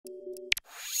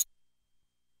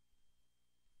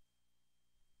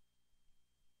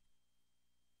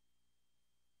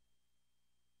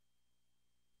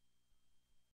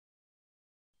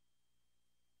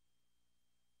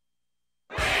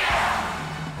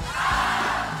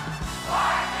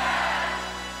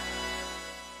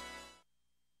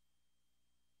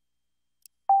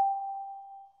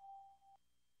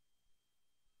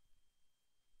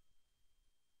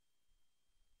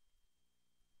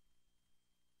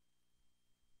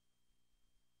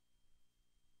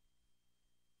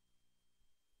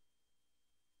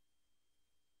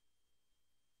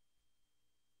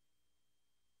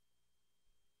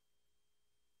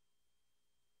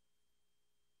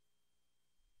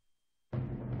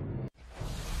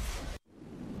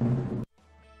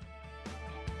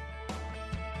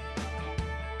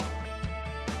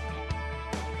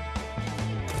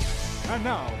And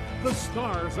now, the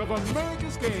stars of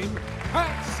America's Game,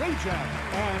 Pat Sajak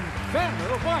and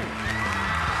Vanna White.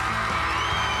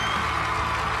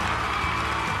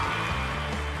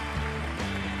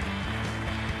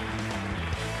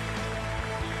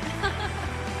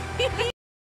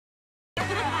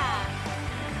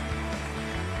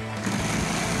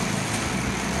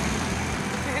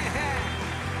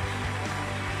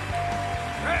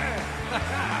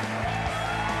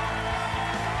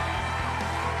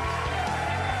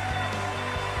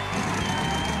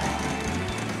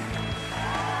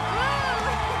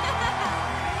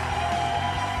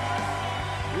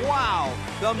 Wow,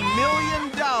 the $1 million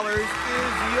is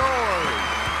yours.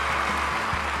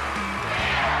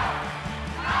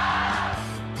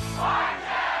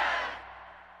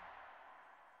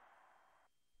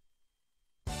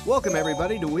 Welcome,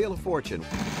 everybody, to Wheel of Fortune.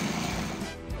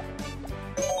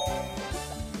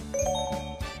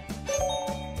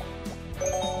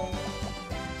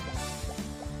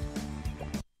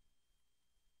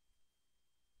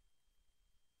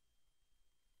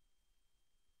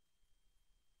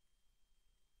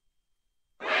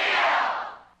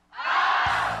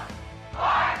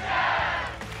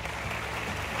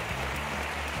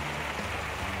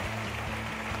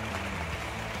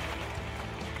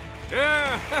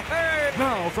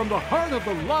 Now, from the heart of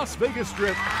the Las Vegas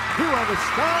Strip, here are the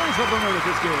stars of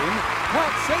America's Game,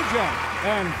 Pat Sajak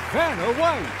and Vanna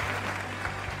White.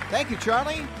 Thank you,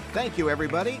 Charlie. Thank you,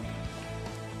 everybody.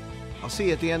 I'll see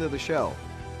you at the end of the show.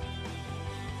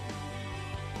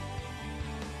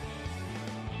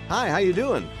 Hi, how you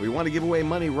doing? We want to give away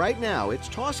money right now. It's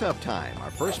toss-up time,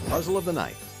 our first puzzle of the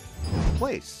night.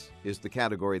 Place is the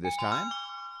category this time.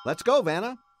 Let's go,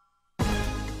 Vanna.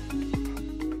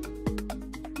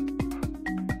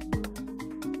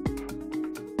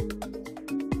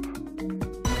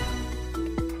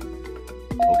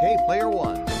 Okay, player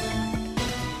one.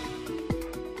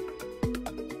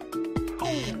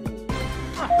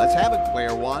 Let's have it,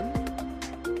 player one.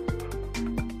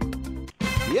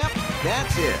 Yep,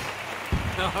 that's it.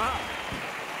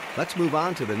 Let's move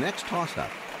on to the next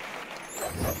toss-up.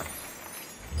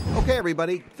 Okay,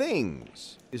 everybody,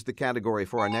 things is the category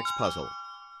for our next puzzle.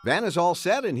 Vanna's all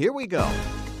set, and here we go.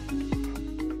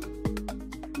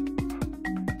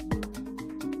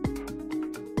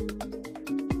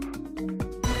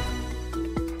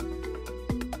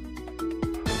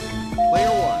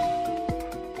 Player one.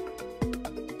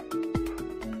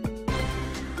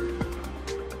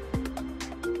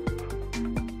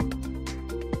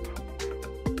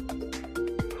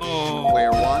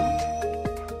 Player one.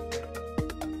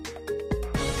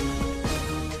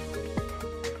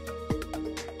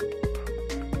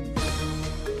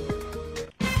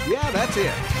 Yeah, that's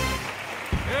it.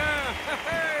 Yeah,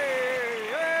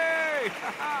 hey, hey.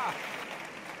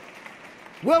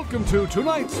 Welcome to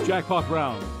tonight's jackpot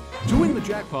round. To win the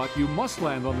jackpot, you must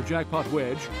land on the jackpot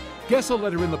wedge, guess a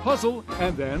letter in the puzzle,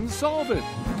 and then solve it.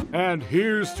 And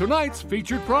here's tonight's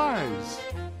featured prize.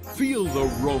 Feel the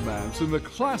romance in the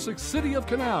classic city of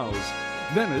canals.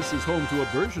 Venice is home to a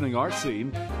burgeoning art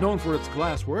scene known for its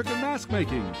glasswork and mask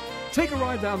making. Take a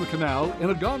ride down the canal in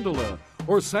a gondola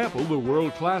or sample the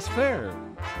world-class fare.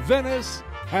 Venice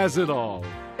has it all.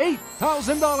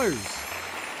 $8,000.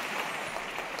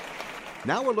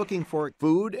 Now we're looking for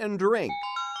food and drink.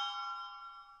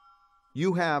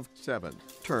 You have 7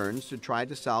 turns to try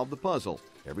to solve the puzzle.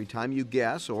 Every time you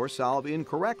guess or solve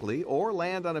incorrectly or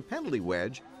land on a penalty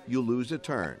wedge, you lose a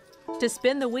turn. To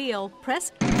spin the wheel,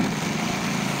 press...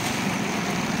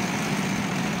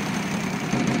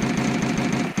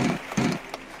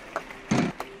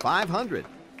 $500.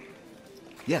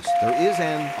 Yes, there is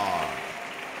an R.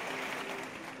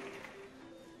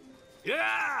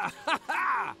 Yeah!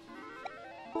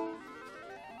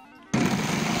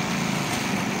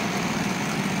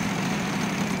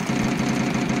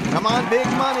 Come on, big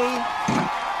money.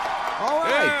 All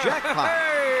right, jackpot.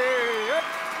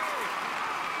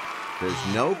 There's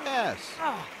no S.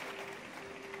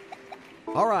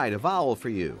 All right, a vowel for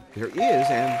you. There is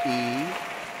an E.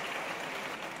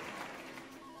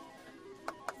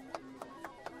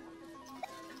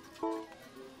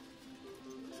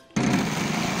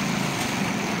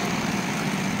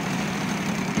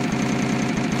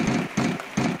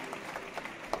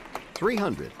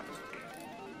 $300.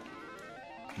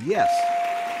 Yes.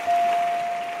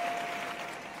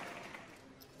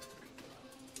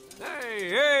 Hey,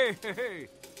 hey, hey.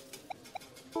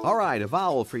 All right, a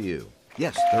vowel for you.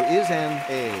 Yes, there is an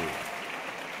A.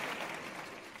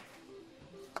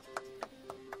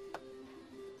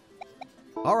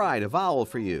 All right, a vowel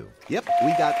for you. Yep,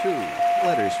 we got 2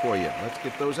 letters for you. Let's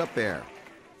get those up there.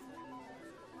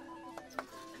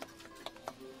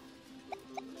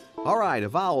 All right, a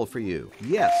vowel for you.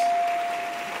 Yes.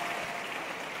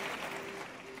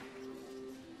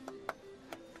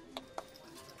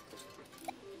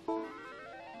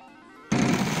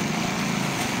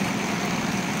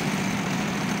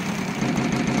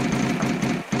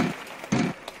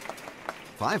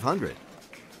 $500.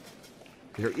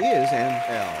 There is an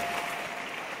L.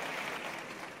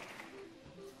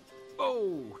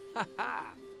 Oh, ha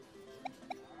ha.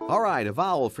 All right, a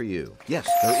vowel for you. Yes,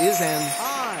 there is an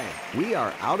I. We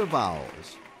are out of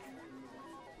vowels.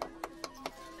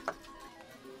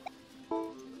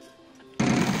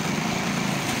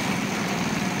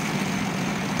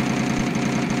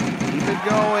 Keep it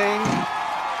going.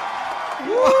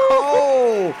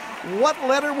 Whoa! What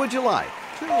letter would you like?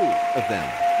 2 of them.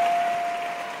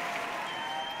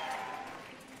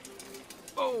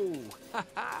 Oh, ha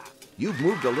ha. You've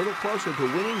moved a little closer to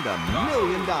winning the $1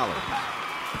 million.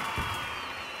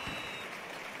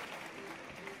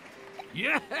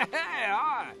 Yeah!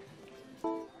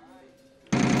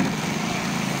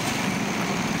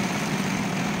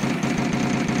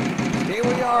 Here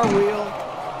we are, Wheel.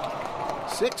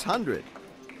 600.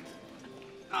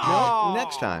 No,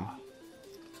 next time.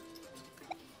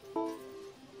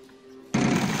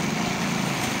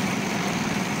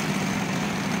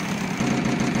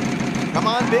 Come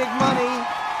on, big money.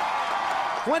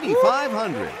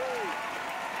 2,500.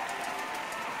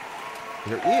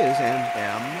 There is an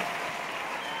M.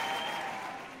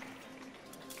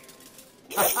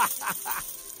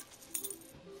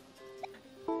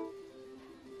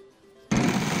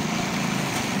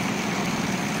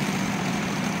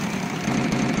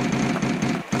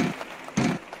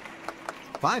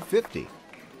 $550.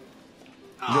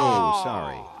 No,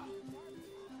 sorry.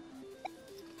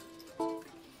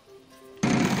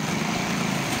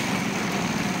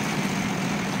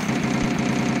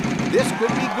 This could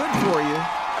be good for you.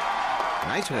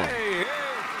 Nice one. Hey, hey.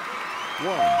 1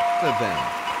 of them.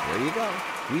 There you go.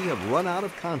 We have run out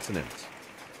of consonants.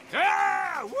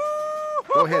 Yeah! Woo!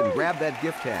 Go ahead and grab that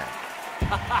gift tag.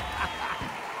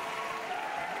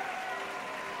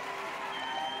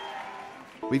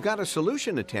 We've got a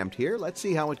solution attempt here. Let's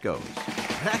see how it goes.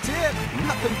 That's it.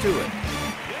 Nothing to it.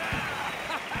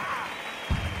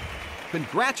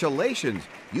 Congratulations.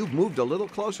 You've moved a little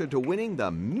closer to winning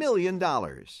the $1 million.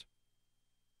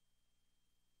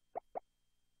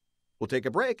 We'll take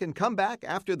a break and come back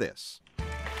after this.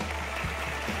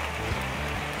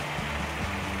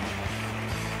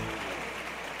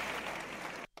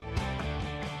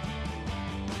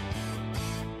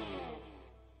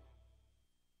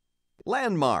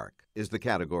 Landmark is the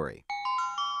category.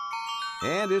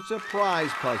 And it's a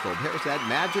prize puzzle. There's that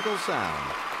magical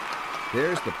sound.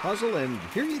 There's the puzzle, and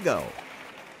here you go.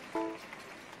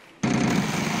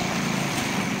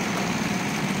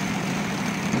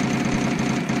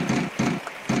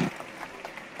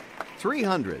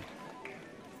 $300.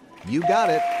 You got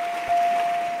it.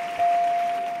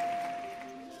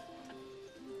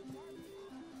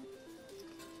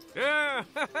 Yeah!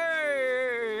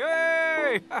 Hey!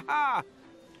 Hey! Ha ha!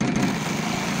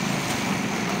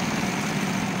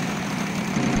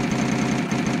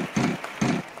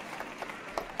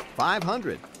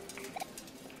 $500.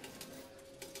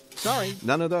 Sorry,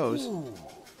 none of those. Ooh.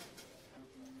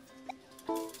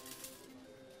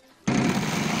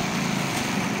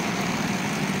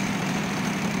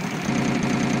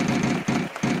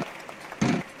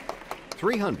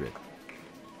 $300.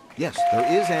 Yes,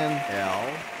 there is an L.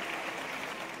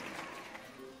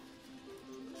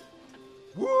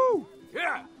 Woo!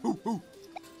 Yeah! Hoo, hoo.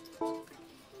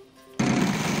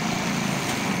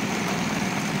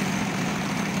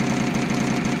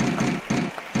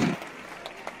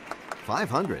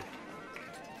 $500.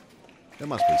 There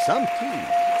must be some key.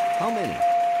 How many?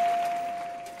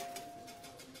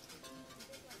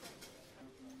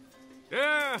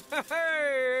 Yeah!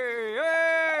 Hey!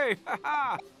 Hey! Ha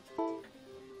ha!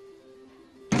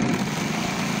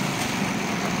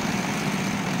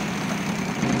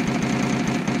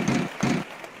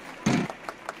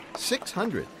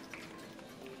 $600.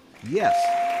 Yes.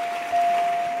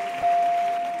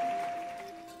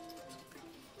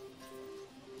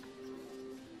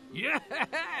 Yeah!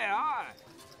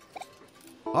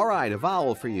 All right, a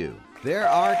vowel for you. There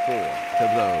are 4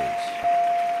 of those.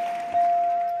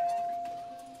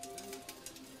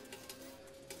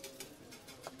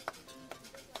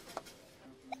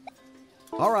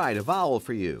 All right, a vowel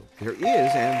for you. There is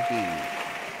an E.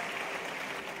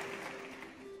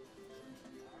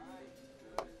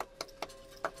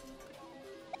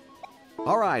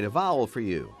 All right, a vowel for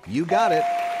you. You got it.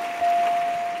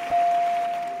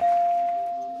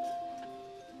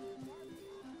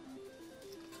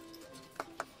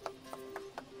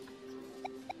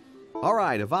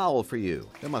 right, a vowel for you.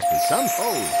 There must be some.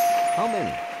 Oh, how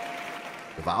many?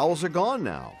 The vowels are gone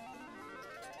now.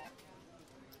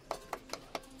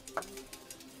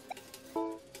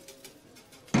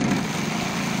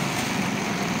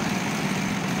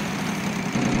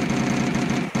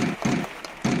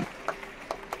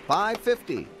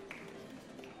 $5.50.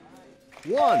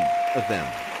 One of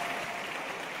them.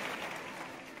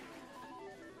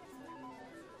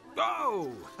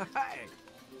 Go! Hey!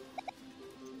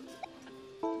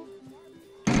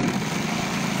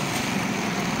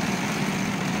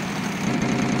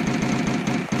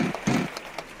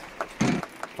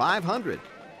 $500.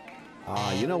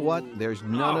 You know what? There's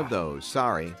none of those.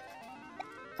 Sorry.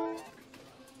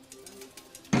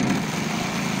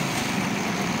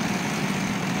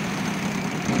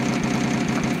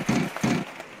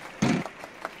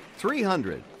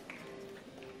 $300.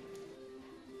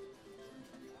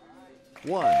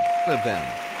 One of them.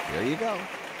 There you go.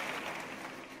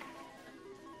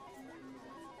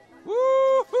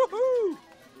 Woo-hoo-hoo!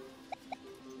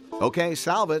 Okay,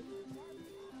 solve it.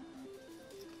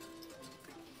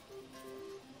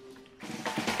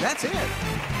 That's it.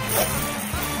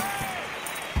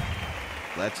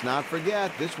 Let's not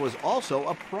forget, this was also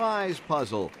a prize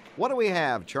puzzle. What do we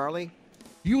have, Charlie?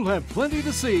 You'll have plenty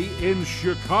to see in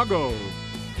Chicago.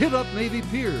 Hit up Navy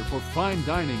Pier for fine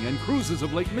dining and cruises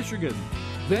of Lake Michigan.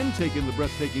 Then take in the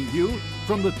breathtaking view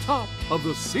from the top of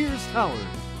the Sears Tower.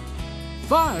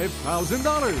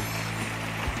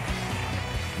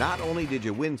 $5,000. Not only did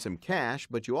you win some cash,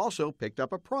 but you also picked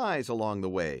up a prize along the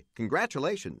way.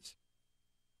 Congratulations.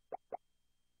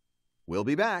 We'll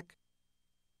be back.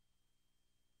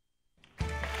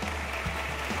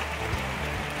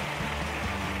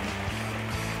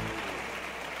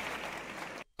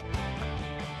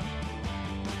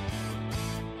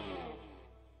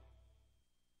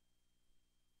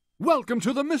 Welcome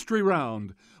to the mystery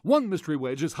round. One mystery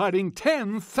wedge is hiding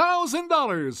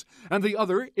 $10,000, and the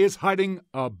other is hiding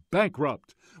a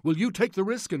bankrupt. Will you take the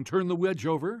risk and turn the wedge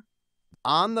over?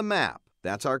 On the map.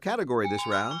 That's our category this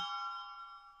round.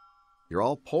 You're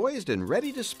all poised and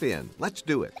ready to spin. Let's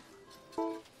do it.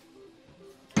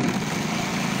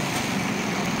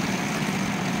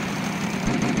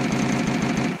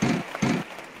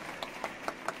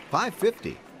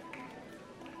 $5.50.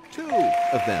 Two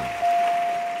of them.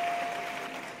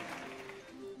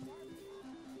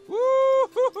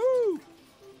 Woo-hoo-hoo!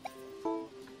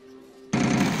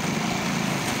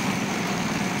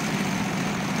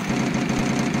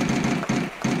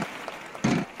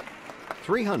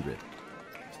 $300.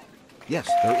 Yes,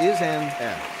 there is an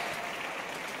S.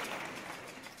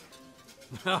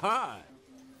 Ha-ha!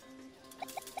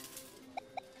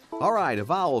 All right, a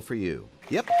vowel for you.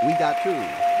 Yep, we got 2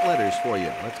 letters for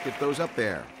you. Let's get those up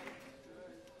there.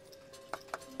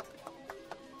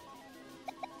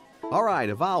 All right,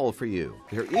 a vowel for you.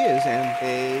 There is an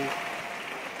A.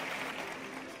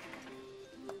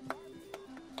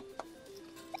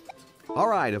 All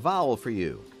right, a vowel for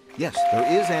you. Yes,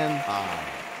 there is an I.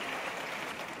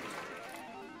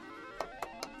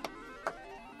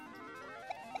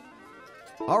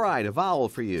 All right, a vowel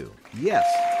for you. Yes.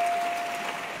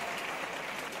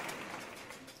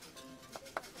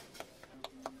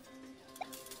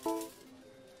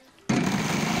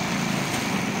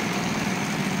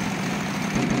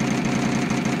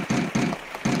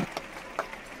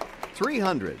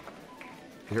 $300.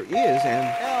 There is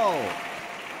an L.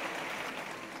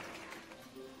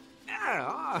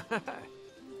 Yeah!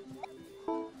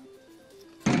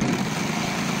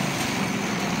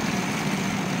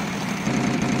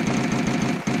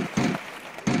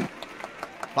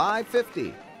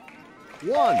 $5.50.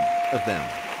 One of them.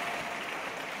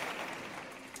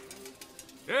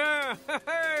 Yeah!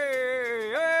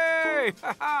 Hey! Hey!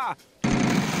 Ha-ha!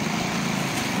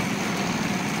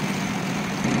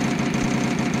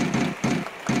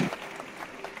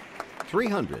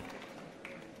 $300.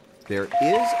 There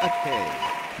is a K.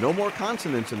 No more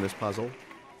consonants in this puzzle.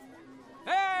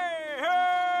 Hey!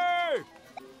 Hey!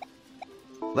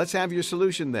 Let's have your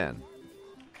solution then.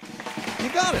 You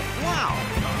got it! Wow!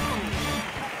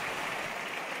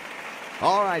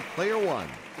 All right, player one.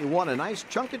 You won a nice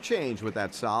chunk of change with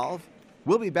that solve.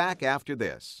 We'll be back after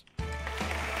this.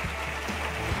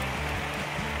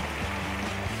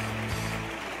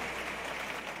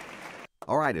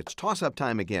 All right, it's toss-up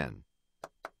time again.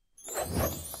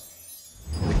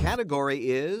 The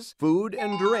category is food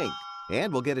and drink,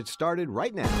 and we'll get it started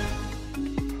right now.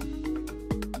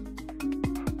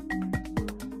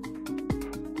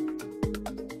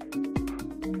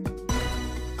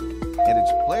 And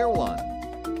it's player one.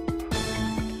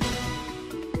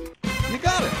 You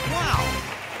got it! Wow!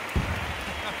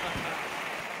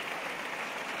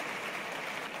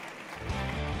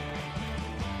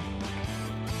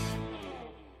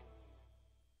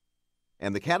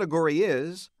 and the category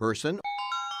is person.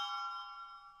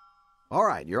 All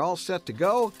right, you're all set to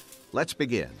go. Let's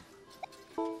begin.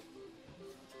 Keep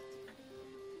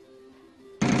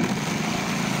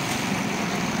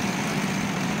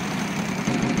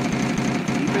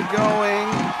it going.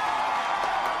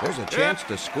 There's a chance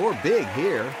to score big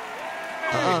here.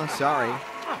 Sorry.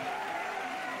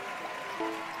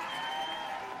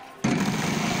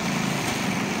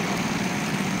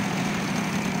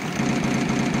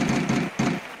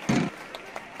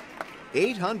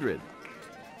 $800.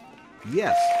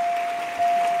 Yes.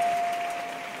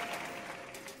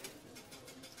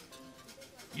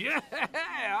 Yeah!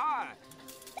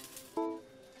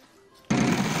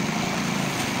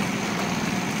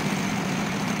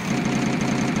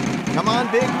 Come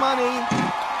on, big money.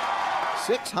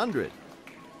 600.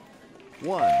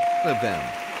 One of them.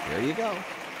 There you go.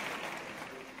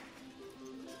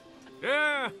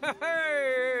 Yeah!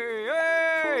 Hey!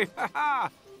 Hey! Ha ha!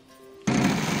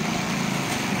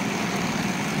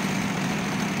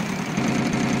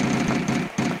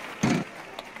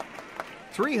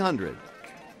 300.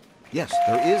 Yes,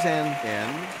 there is an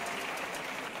N.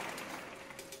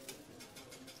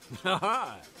 Ha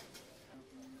ha!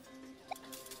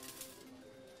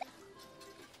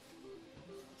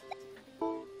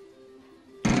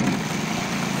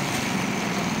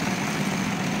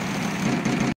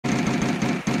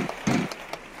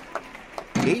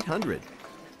 800.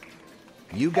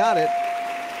 You got it.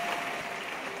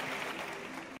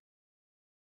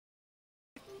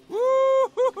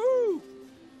 Woo-hoo-hoo!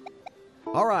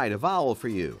 All right, a vowel for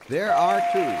you. There are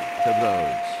two of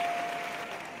those.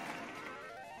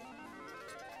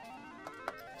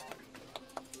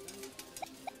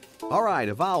 All right,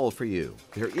 a vowel for you.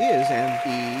 There is an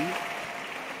E.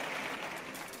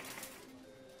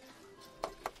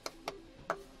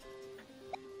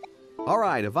 All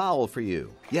right, a vowel for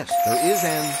you. Yes, there is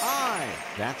an I.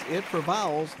 That's it for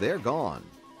vowels. They're gone.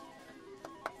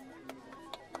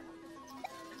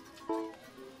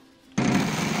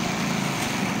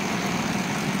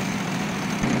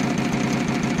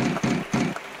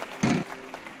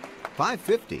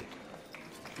 $550.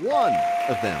 One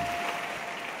of them.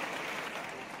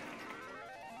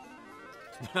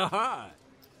 Ha ha!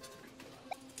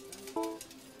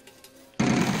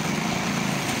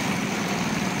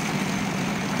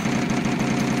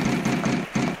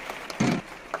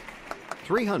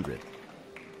 300.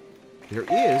 There is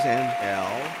an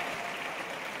L.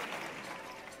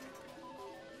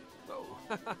 Oh.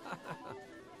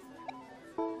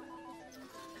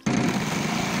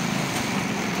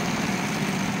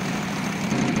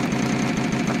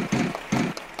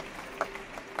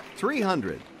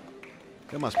 300.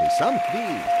 There must be some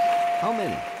V's. How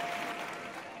many?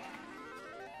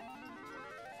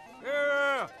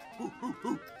 Yeah!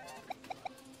 Hoo-hoo-hoo!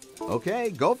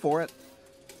 Okay, go for it.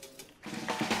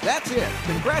 That's it.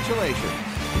 Congratulations.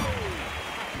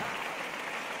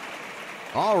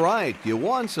 All right, you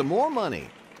won some more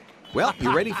money. Well,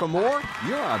 you ready for more?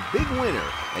 You're a big winner,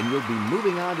 and you'll be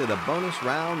moving on to the bonus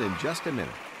round in just a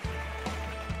minute.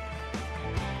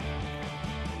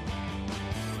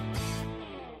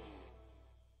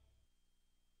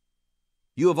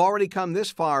 You have already come this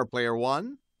far, player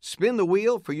one. Spin the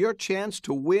wheel for your chance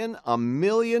to win $1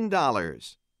 million.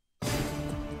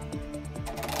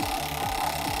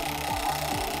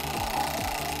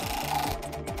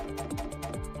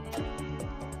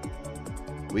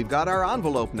 We've got our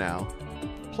envelope now.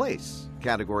 Place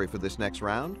category for this next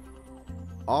round.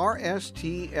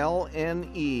 RSTLNE.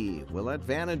 We'll let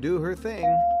Vanna do her thing.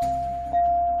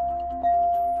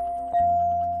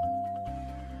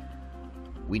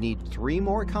 We need 3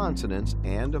 more consonants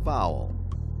and a vowel.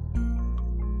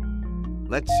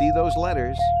 Let's see those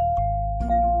letters.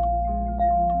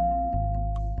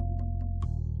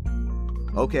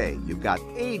 Okay, you've got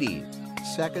 80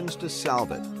 seconds to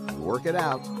solve it. Work it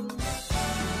out.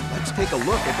 Let's take a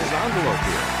look at this envelope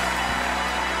here.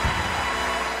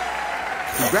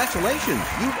 Congratulations,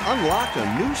 you've unlocked a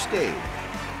new stage.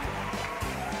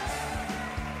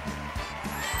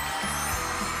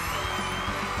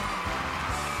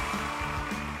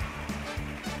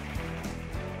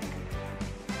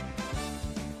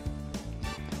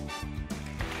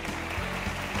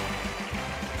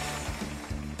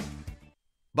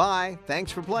 Bye,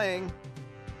 thanks for playing.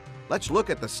 Let's look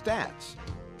at the stats.